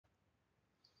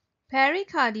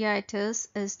Pericarditis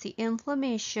is the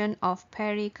inflammation of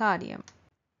pericardium.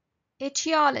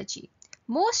 Etiology.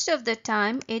 Most of the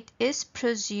time, it is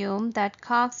presumed that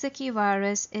Coxsackie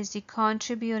virus is the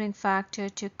contributing factor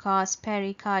to cause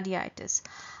pericarditis.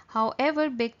 However,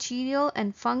 bacterial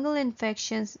and fungal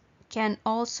infections can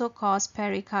also cause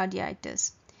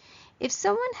pericarditis. If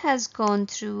someone has gone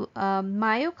through a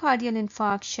myocardial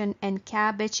infarction and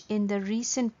CABG in the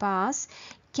recent past,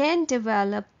 can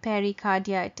develop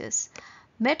pericarditis.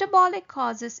 Metabolic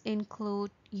causes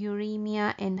include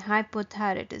uremia and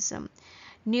hypothyroidism.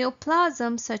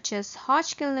 Neoplasms such as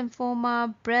Hodgkin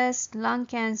lymphoma, breast, lung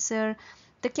cancer,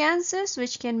 the cancers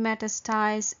which can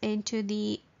metastasize into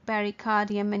the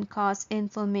pericardium and cause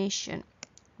inflammation.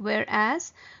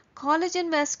 Whereas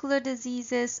collagen vascular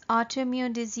diseases,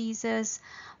 autoimmune diseases,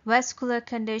 vascular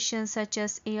conditions such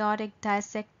as aortic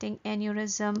dissecting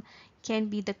aneurysm can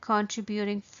be the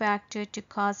contributing factor to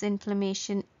cause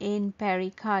inflammation in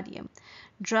pericardium.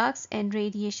 Drugs and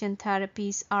radiation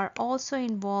therapies are also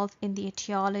involved in the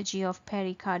etiology of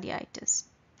pericarditis.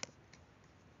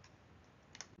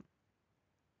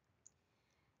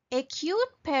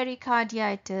 Acute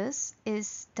pericarditis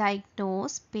is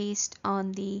diagnosed based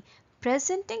on the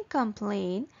presenting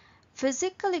complaint,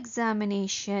 physical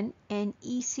examination, and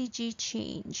ECG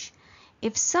change.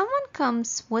 If someone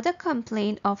comes with a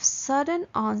complaint of sudden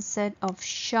onset of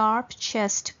sharp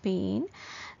chest pain,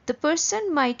 the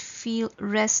person might feel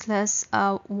restless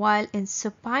while in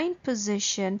supine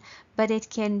position, but it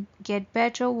can get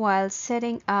better while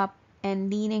sitting up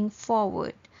and leaning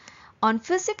forward. On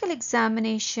physical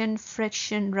examination,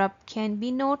 friction rub can be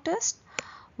noticed,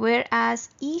 whereas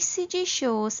ECG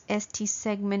shows ST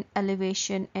segment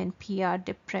elevation and PR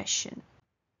depression.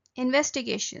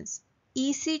 Investigations.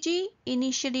 ECG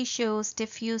initially shows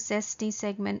diffuse ST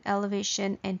segment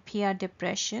elevation and PR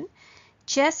depression.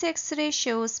 Chest X-ray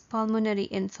shows pulmonary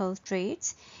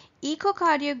infiltrates.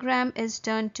 Echocardiogram is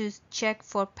done to check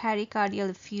for pericardial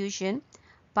effusion.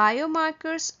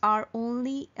 Biomarkers are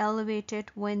only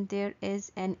elevated when there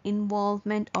is an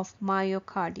involvement of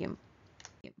myocardium.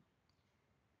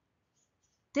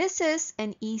 This is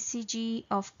an ECG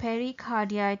of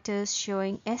pericarditis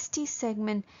showing ST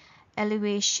segment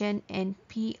elevation and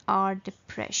PR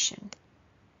depression.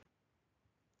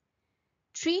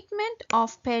 Treatment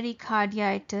of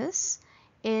pericarditis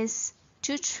is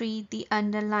to treat the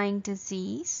underlying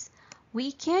disease.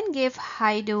 We can give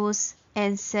high-dose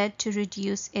NSAID to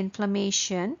reduce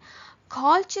inflammation.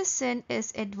 Colchicine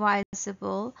is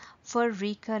advisable for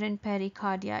recurrent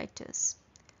pericarditis.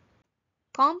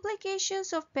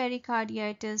 Complications of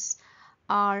pericarditis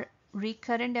are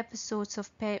recurrent episodes of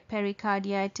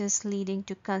pericarditis leading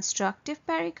to constructive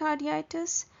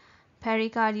pericarditis,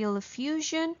 pericardial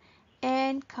effusion,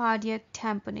 and cardiac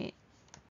tamponade.